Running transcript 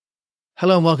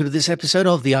Hello and welcome to this episode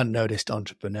of The Unnoticed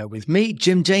Entrepreneur with me,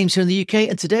 Jim James here in the UK.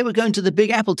 And today we're going to the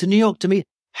Big Apple to New York to meet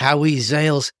Howie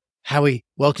Zales. Howie,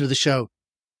 welcome to the show.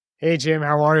 Hey, Jim,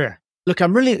 how are you? Look,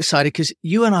 I'm really excited because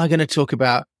you and I are going to talk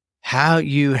about how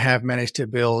you have managed to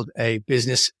build a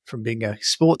business from being a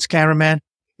sports cameraman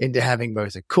into having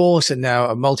both a course and now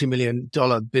a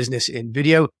multi-million-dollar business in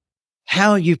video.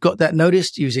 How you've got that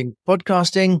noticed using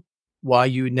podcasting, why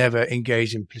you never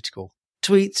engage in political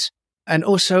tweets, and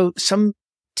also some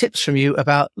tips from you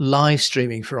about live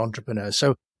streaming for entrepreneurs.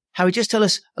 So Howie, just tell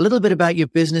us a little bit about your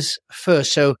business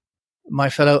first, so my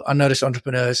fellow unnoticed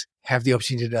entrepreneurs have the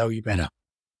opportunity to know you better.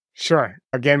 Sure.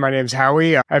 Again, my name's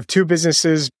Howie. I have two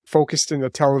businesses focused in the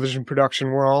television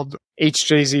production world.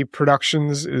 HJZ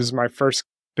Productions is my first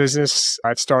business.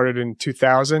 I started in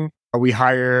 2000. We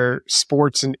hire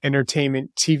sports and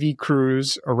entertainment TV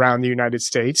crews around the United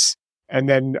States. And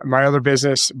then my other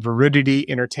business, Viridity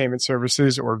Entertainment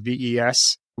Services, or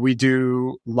VES. We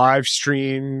do live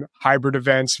stream, hybrid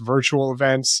events, virtual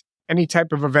events, any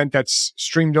type of event that's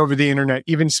streamed over the internet,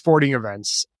 even sporting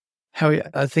events. Howie,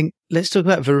 I think let's talk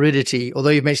about Viridity, although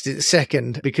you mentioned it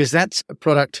second, because that's a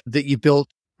product that you built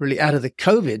really out of the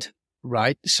COVID,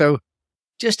 right? So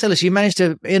just tell us, you managed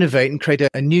to innovate and create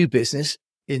a new business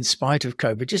in spite of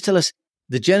COVID. Just tell us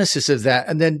the genesis of that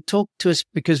and then talk to us,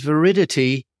 because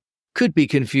Viridity could be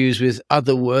confused with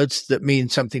other words that mean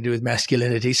something to do with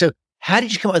masculinity. So how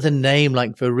did you come up with a name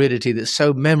like Viridity that's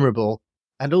so memorable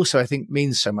and also I think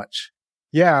means so much?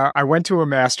 Yeah, I went to a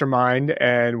mastermind,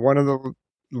 and one of the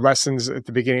lessons at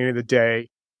the beginning of the day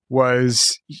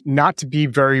was not to be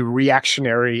very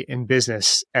reactionary in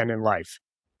business and in life.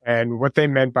 And what they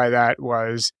meant by that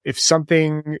was if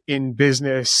something in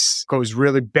business goes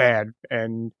really bad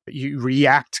and you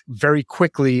react very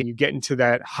quickly and you get into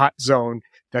that hot zone,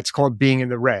 that's called being in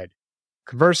the red.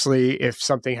 Conversely, if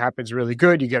something happens really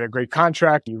good, you get a great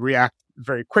contract, you react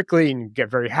very quickly and you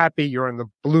get very happy, you're in the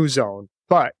blue zone.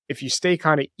 But if you stay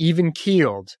kind of even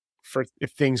keeled for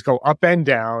if things go up and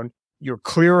down, you're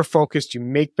clearer focused, you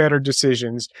make better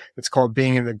decisions. It's called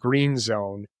being in the green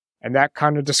zone. And that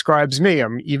kind of describes me.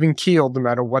 I'm even keeled no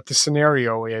matter what the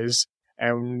scenario is.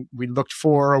 And we looked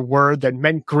for a word that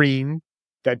meant green,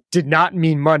 that did not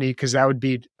mean money, because that would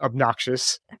be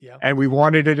obnoxious. Yeah. And we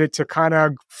wanted it to kind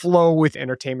of flow with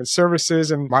entertainment services.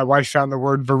 And my wife found the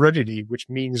word Viridity, which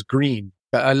means green.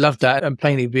 I love that. And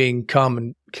plainly being calm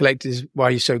and collected is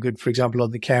why you're so good, for example,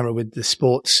 on the camera with the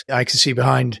sports. I can see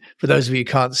behind, for those of you who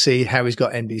can't see, how he's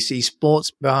got NBC Sports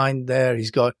behind there.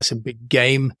 He's got some big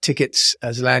game tickets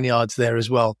as lanyards there as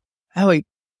well. Howie,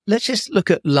 let's just look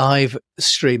at live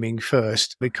streaming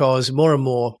first, because more and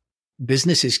more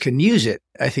businesses can use it,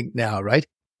 I think now, right?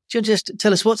 Do you just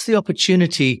tell us what's the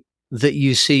opportunity that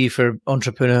you see for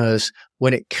entrepreneurs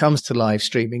when it comes to live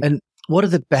streaming, and what are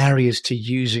the barriers to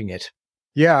using it?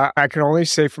 Yeah, I can only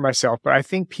say for myself, but I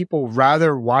think people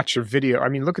rather watch a video. I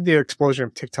mean, look at the explosion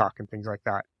of TikTok and things like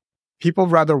that. People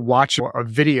rather watch a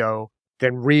video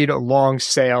than read a long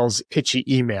sales pitchy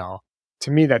email.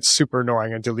 To me, that's super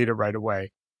annoying. I delete it right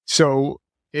away. So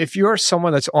if you're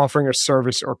someone that's offering a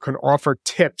service or can offer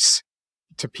tips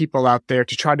to people out there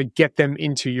to try to get them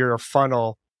into your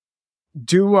funnel,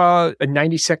 do a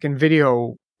 90-second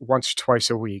video once or twice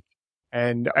a week.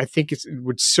 And I think it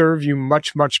would serve you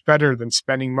much, much better than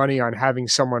spending money on having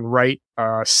someone write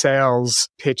a sales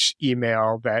pitch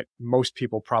email that most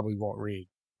people probably won't read.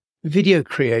 Video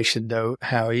creation, though,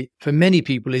 Howie, for many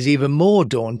people is even more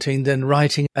daunting than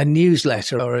writing a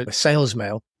newsletter or a sales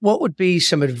mail. What would be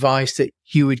some advice that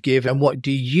you would give, and what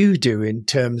do you do in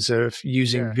terms of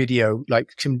using video?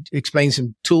 Like, explain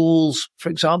some tools, for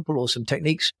example, or some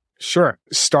techniques? Sure.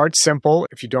 Start simple.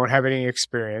 If you don't have any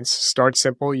experience, start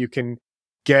simple. You can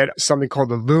get something called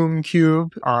the Loom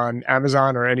Cube on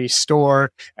Amazon or any store,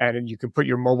 and you can put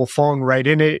your mobile phone right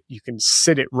in it. You can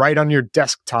sit it right on your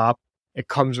desktop. It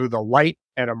comes with a light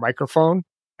and a microphone,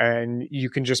 and you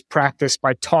can just practice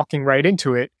by talking right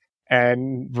into it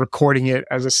and recording it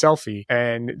as a selfie.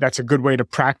 And that's a good way to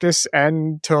practice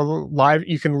and to live.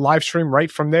 You can live stream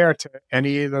right from there to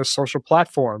any of those social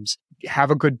platforms.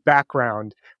 Have a good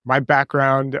background. My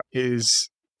background is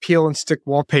peel and stick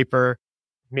wallpaper,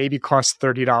 maybe costs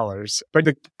 $30. But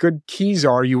the good keys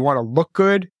are you want to look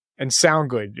good and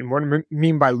sound good. And what I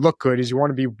mean by look good is you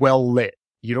want to be well lit.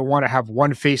 You don't want to have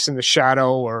one face in the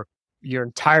shadow or your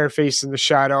entire face in the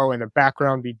shadow and the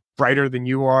background be brighter than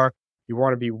you are. You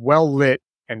want to be well lit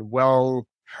and well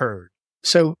heard.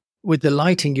 So with the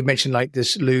lighting, you mentioned like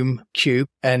this Loom Cube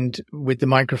and with the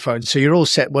microphone. So you're all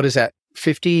set. What is that?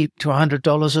 $50 to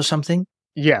 $100 or something?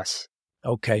 Yes.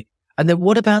 Okay. And then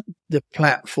what about the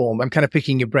platform? I'm kind of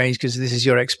picking your brains because this is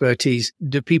your expertise.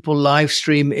 Do people live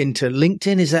stream into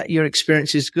LinkedIn? Is that your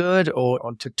experience is good? Or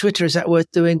onto Twitter? Is that worth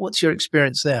doing? What's your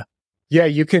experience there? Yeah,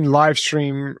 you can live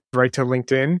stream right to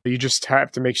LinkedIn. You just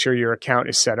have to make sure your account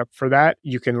is set up for that.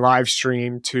 You can live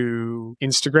stream to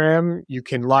Instagram. You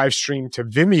can live stream to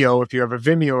Vimeo if you have a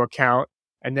Vimeo account,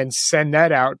 and then send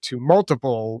that out to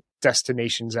multiple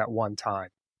destinations at one time.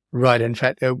 Right. In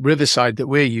fact, Riverside that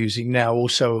we're using now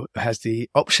also has the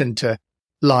option to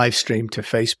live stream to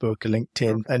Facebook,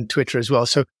 LinkedIn, and Twitter as well.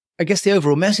 So I guess the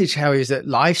overall message, Howie, is that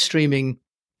live streaming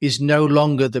is no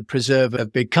longer the preserve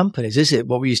of big companies, is it?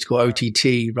 What we used to call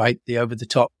OTT, right? The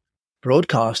over-the-top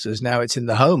broadcasters. Now it's in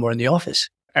the home or in the office.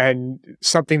 And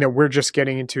something that we're just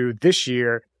getting into this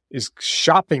year is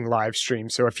shopping live stream.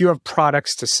 So if you have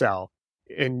products to sell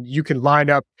and you can line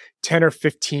up 10 or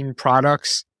 15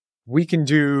 products, we can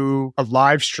do a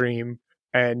live stream,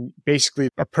 and basically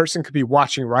a person could be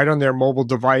watching right on their mobile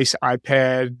device,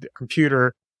 iPad,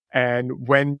 computer. And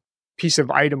when piece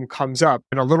of item comes up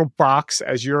in a little box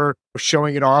as you're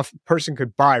showing it off, a person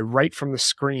could buy right from the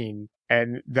screen.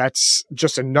 And that's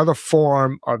just another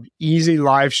form of easy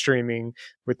live streaming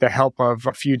with the help of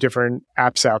a few different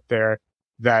apps out there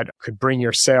that could bring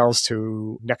your sales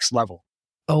to next level.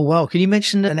 Oh, wow. Can you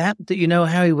mention an app that you know,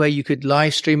 Howie, where you could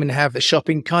live stream and have a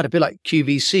shopping cart, a bit like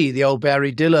QVC, the old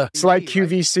Barry Diller? It's like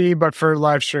QVC, but for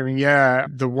live streaming. Yeah.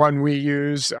 The one we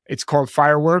use, it's called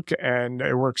Firework, and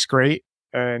it works great.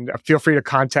 And feel free to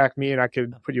contact me and I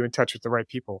could put you in touch with the right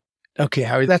people. Okay,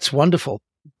 Howie, that's wonderful.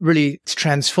 Really, it's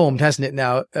transformed, hasn't it?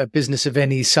 Now, a business of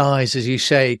any size, as you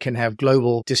say, can have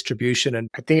global distribution. And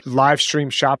I think live stream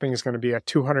shopping is going to be a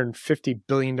 $250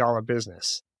 billion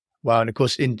business. Wow. And of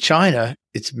course, in China,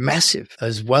 it's massive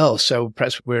as well. So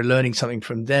perhaps we're learning something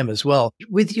from them as well.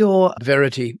 With your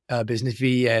Verity business,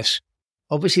 VES,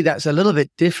 obviously that's a little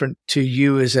bit different to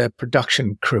you as a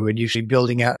production crew and usually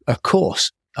building out a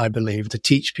course, I believe, to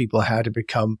teach people how to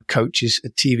become coaches, a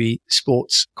TV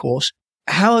sports course.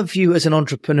 How have you as an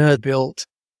entrepreneur built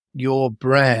your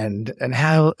brand, and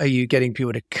how are you getting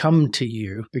people to come to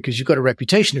you? Because you've got a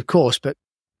reputation, of course, but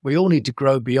we all need to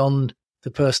grow beyond the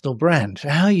personal brand. So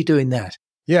how are you doing that?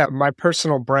 Yeah, my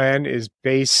personal brand is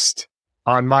based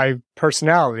on my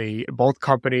personality. Both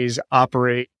companies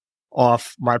operate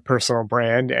off my personal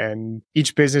brand, and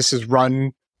each business is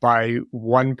run by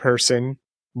one person.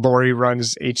 Lori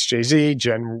runs HJZ,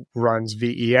 Jen runs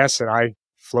VES, and I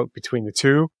float between the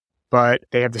two. But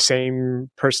they have the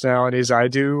same personalities I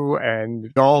do,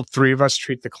 and all three of us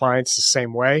treat the clients the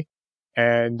same way.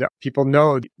 And people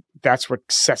know that's what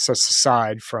sets us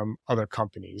aside from other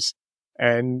companies.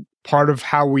 And part of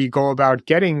how we go about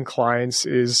getting clients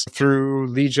is through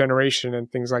lead generation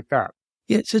and things like that.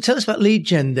 Yeah. So tell us about lead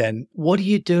gen then. What are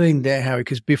you doing there, Howie?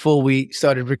 Because before we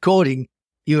started recording,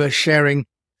 you were sharing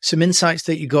some insights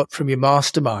that you got from your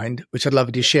mastermind, which I'd love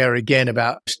you to share again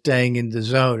about staying in the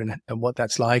zone and what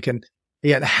that's like. And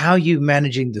yeah, how are you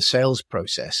managing the sales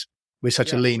process with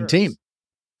such a lean team?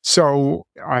 So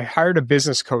I hired a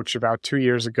business coach about 2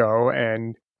 years ago,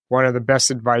 and one of the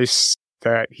best advice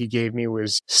that he gave me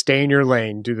was stay in your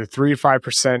lane, do the 3 to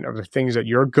 5% of the things that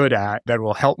you're good at that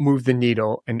will help move the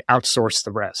needle, and outsource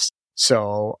the rest.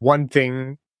 So one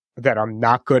thing that I'm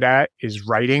not good at is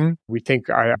writing. We think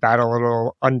I battle a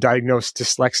little undiagnosed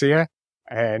dyslexia.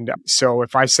 And so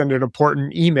if I send an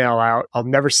important email out, I'll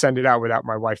never send it out without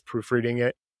my wife proofreading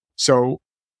it. So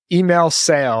email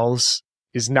sales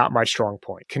is not my strong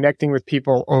point. Connecting with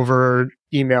people over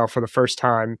email for the first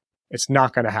time, it's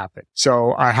not going to happen.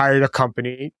 So I hired a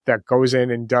company that goes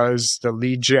in and does the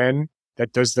lead gen,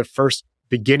 that does the first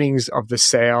beginnings of the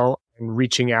sale and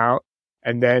reaching out.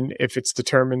 And then if it's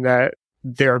determined that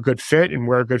they're a good fit and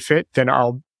we're a good fit, then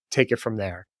I'll take it from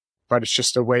there. But it's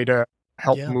just a way to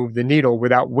help move the needle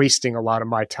without wasting a lot of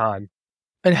my time.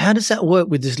 And how does that work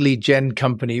with this lead gen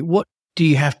company? What do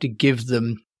you have to give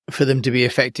them for them to be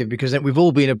effective? Because we've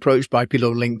all been approached by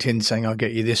people on LinkedIn saying, I'll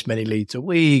get you this many leads a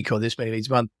week or this many leads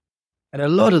a month. And a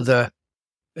lot of the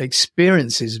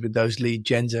experiences with those lead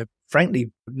gens are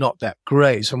frankly not that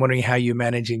great. So I'm wondering how you're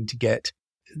managing to get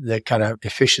the kind of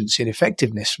efficiency and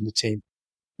effectiveness from the team.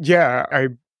 Yeah, I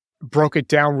broke it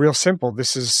down real simple.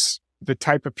 This is the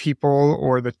type of people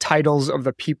or the titles of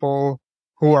the people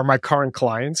who are my current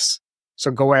clients.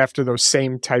 So go after those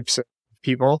same types of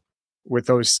people with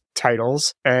those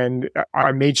titles. And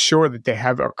I made sure that they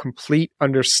have a complete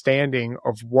understanding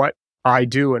of what I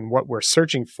do and what we're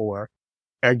searching for.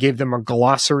 I gave them a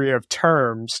glossary of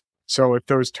terms. So if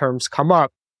those terms come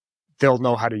up, they'll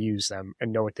know how to use them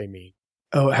and know what they mean.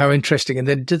 Oh, how interesting. And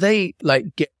then do they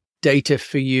get data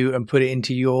for you and put it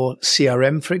into your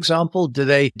CRM, for example? Do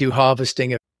they do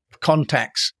harvesting of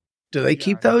contacts? Do they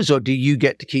keep those, or do you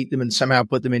get to keep them and somehow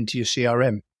put them into your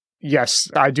CRM? Yes,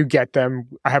 I do get them.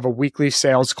 I have a weekly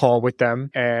sales call with them,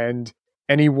 and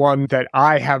anyone that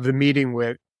I have the meeting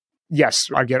with, yes,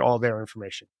 I get all their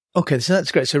information. Okay, so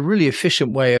that's great. It's a really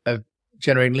efficient way of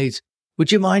generating leads.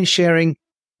 Would you mind sharing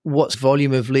what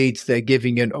volume of leads they're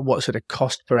giving and what sort of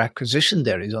cost per acquisition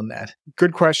there is on that?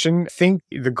 Good question. I think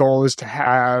the goal is to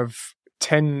have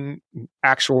 10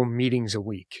 actual meetings a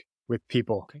week with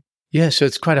people. Okay. Yeah, so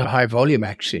it's quite a high volume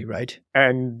actually, right?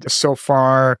 And so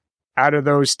far, out of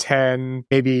those 10,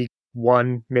 maybe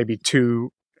one, maybe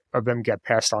two of them get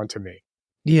passed on to me.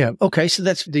 Yeah. Okay. So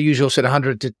that's the usual sort of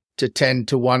 100 to 10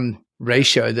 to 1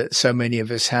 ratio that so many of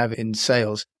us have in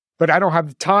sales. But I don't have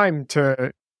the time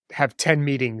to have 10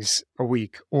 meetings a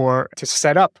week or to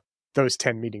set up those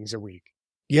 10 meetings a week.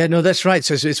 Yeah, no, that's right.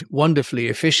 So it's wonderfully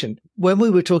efficient. When we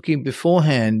were talking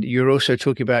beforehand, you were also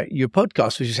talking about your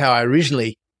podcast, which is how I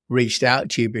originally reached out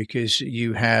to you because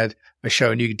you had a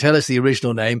show and you can tell us the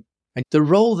original name and the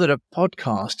role that a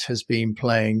podcast has been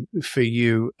playing for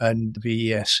you and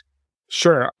VES.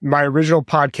 Sure. My original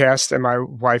podcast and my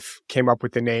wife came up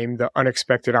with the name, The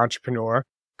Unexpected Entrepreneur,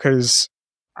 because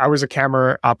I was a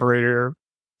camera operator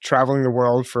traveling the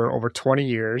world for over 20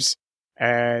 years.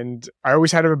 And I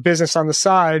always had a business on the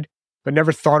side, but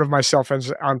never thought of myself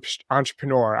as an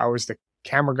entrepreneur. I was the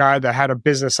camera guy that had a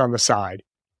business on the side.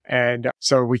 And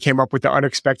so we came up with The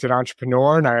Unexpected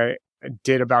Entrepreneur, and I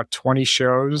did about 20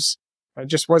 shows. I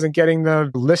just wasn't getting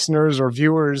the listeners or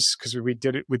viewers, because we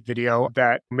did it with video,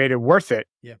 that made it worth it.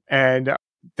 Yeah. And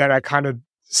then I kind of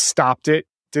stopped it,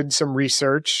 did some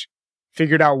research,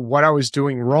 figured out what I was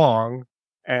doing wrong,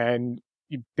 and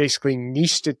basically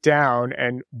niched it down.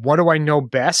 And what do I know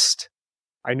best?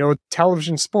 I know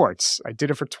television sports. I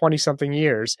did it for 20 something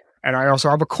years. And I also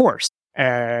have a course.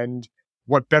 And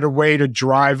what better way to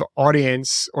drive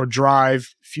audience or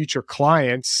drive future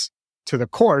clients to the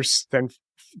course than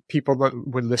people that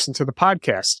would listen to the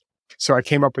podcast? So I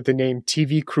came up with the name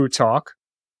TV Crew Talk,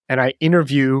 and I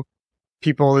interview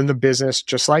people in the business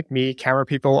just like me, camera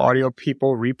people, audio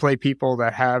people, replay people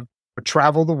that have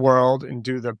travel the world and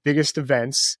do the biggest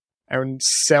events and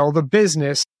sell the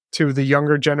business to the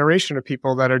younger generation of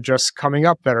people that are just coming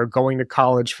up, that are going to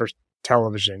college for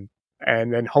television.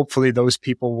 And then hopefully those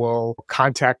people will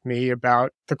contact me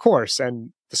about the course.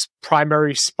 And the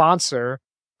primary sponsor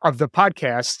of the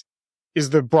podcast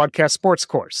is the broadcast sports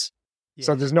course. Yeah.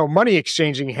 So there's no money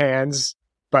exchanging hands,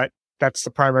 but that's the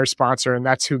primary sponsor. And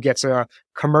that's who gets a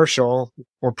commercial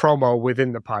or promo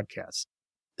within the podcast.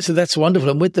 So that's wonderful.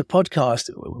 And with the podcast,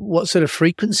 what sort of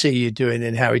frequency are you doing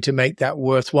in, Howie, to make that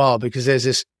worthwhile? Because there's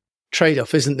this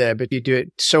trade-off, isn't there? But you do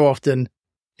it so often,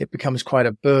 it becomes quite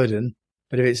a burden.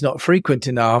 But if it's not frequent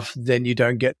enough, then you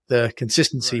don't get the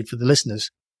consistency for the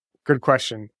listeners. Good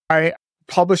question. I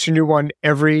publish a new one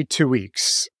every 2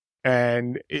 weeks.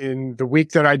 And in the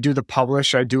week that I do the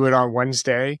publish, I do it on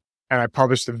Wednesday, and I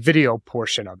publish the video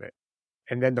portion of it.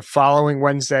 And then the following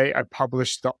Wednesday, I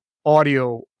publish the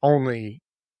audio only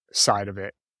side of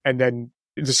it. And then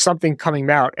there's something coming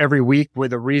out every week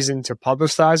with a reason to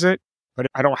publicize it, but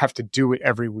I don't have to do it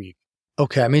every week.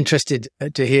 Okay, I'm interested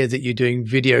to hear that you're doing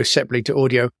video separately to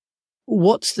audio.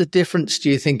 What's the difference, do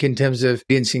you think, in terms of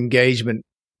audience engagement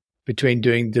between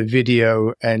doing the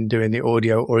video and doing the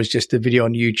audio, or is just the video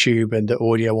on YouTube and the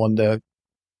audio on the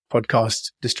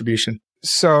podcast distribution?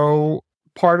 So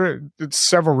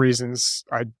several reasons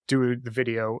I do the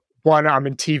video. One, I'm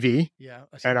in TV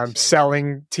and I'm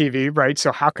selling TV, right?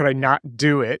 So how could I not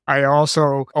do it? I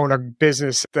also own a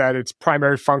business that its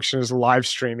primary function is live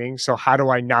streaming. So how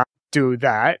do I not do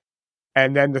that?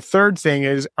 And then the third thing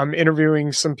is I'm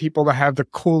interviewing some people that have the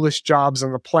coolest jobs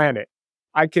on the planet.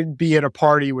 I could be at a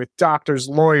party with doctors,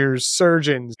 lawyers,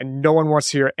 surgeons, and no one wants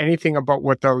to hear anything about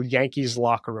what the Yankees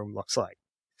locker room looks like.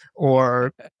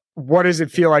 Or what does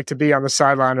it feel like to be on the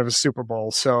sideline of a Super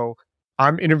Bowl? So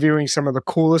I'm interviewing some of the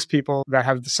coolest people that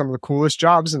have some of the coolest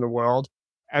jobs in the world,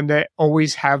 and they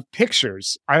always have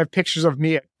pictures. I have pictures of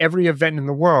me at every event in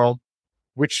the world,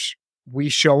 which we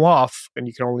show off, and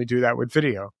you can only do that with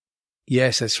video.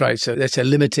 Yes, that's right. So that's a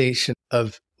limitation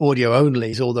of audio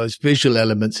only, is all those visual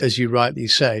elements, as you rightly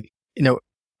say. You know,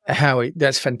 Howie,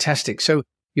 that's fantastic. So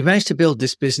you've managed to build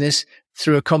this business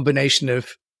through a combination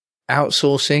of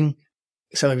outsourcing,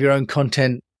 some of your own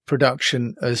content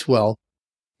production as well.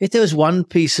 If there was one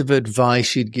piece of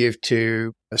advice you'd give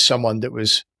to someone that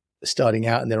was starting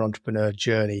out in their entrepreneur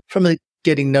journey from a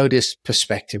getting noticed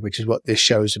perspective, which is what this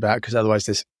show is about, because otherwise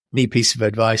there's any piece of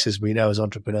advice, as we know as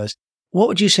entrepreneurs, what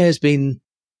would you say has been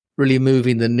really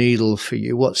moving the needle for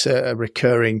you? What's a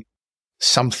recurring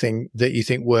something that you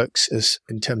think works as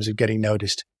in terms of getting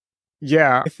noticed?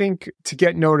 Yeah, I think to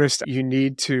get noticed, you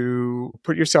need to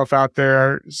put yourself out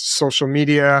there. Social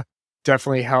media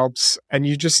definitely helps. And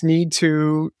you just need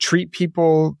to treat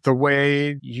people the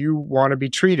way you want to be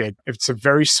treated. It's a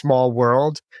very small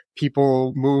world.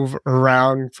 People move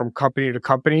around from company to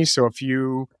company. So if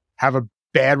you have a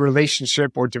bad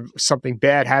relationship or something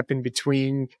bad happen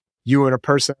between you and a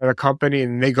person at a company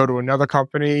and they go to another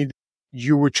company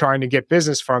you were trying to get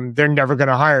business from, they're never going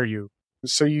to hire you.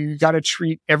 So you got to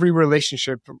treat every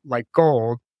relationship like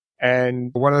gold. And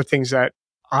one of the things that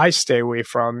I stay away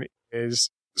from is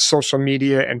social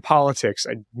media and politics.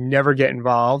 I never get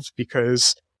involved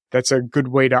because that's a good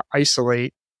way to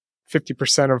isolate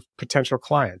 50% of potential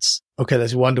clients. Okay,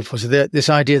 that's wonderful. So this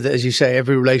idea that, as you say,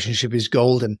 every relationship is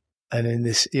golden, and in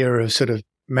this era of sort of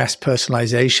mass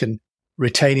personalization,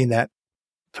 retaining that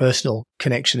personal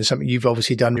connection is something you've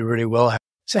obviously done really well.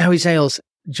 So Howie Zales,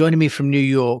 joining me from New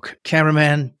York,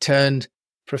 cameraman turned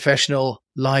professional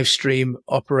live stream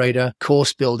operator,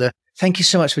 course builder. Thank you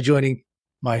so much for joining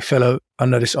my fellow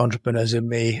unnoticed entrepreneurs and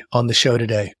me on the show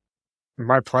today.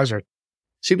 My pleasure.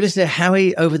 So you've been listening to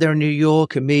Howie over there in New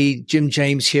York and me, Jim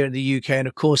James here in the UK. And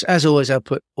of course, as always, I'll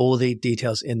put all the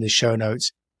details in the show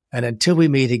notes. And until we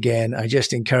meet again, I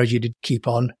just encourage you to keep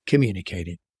on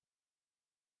communicating.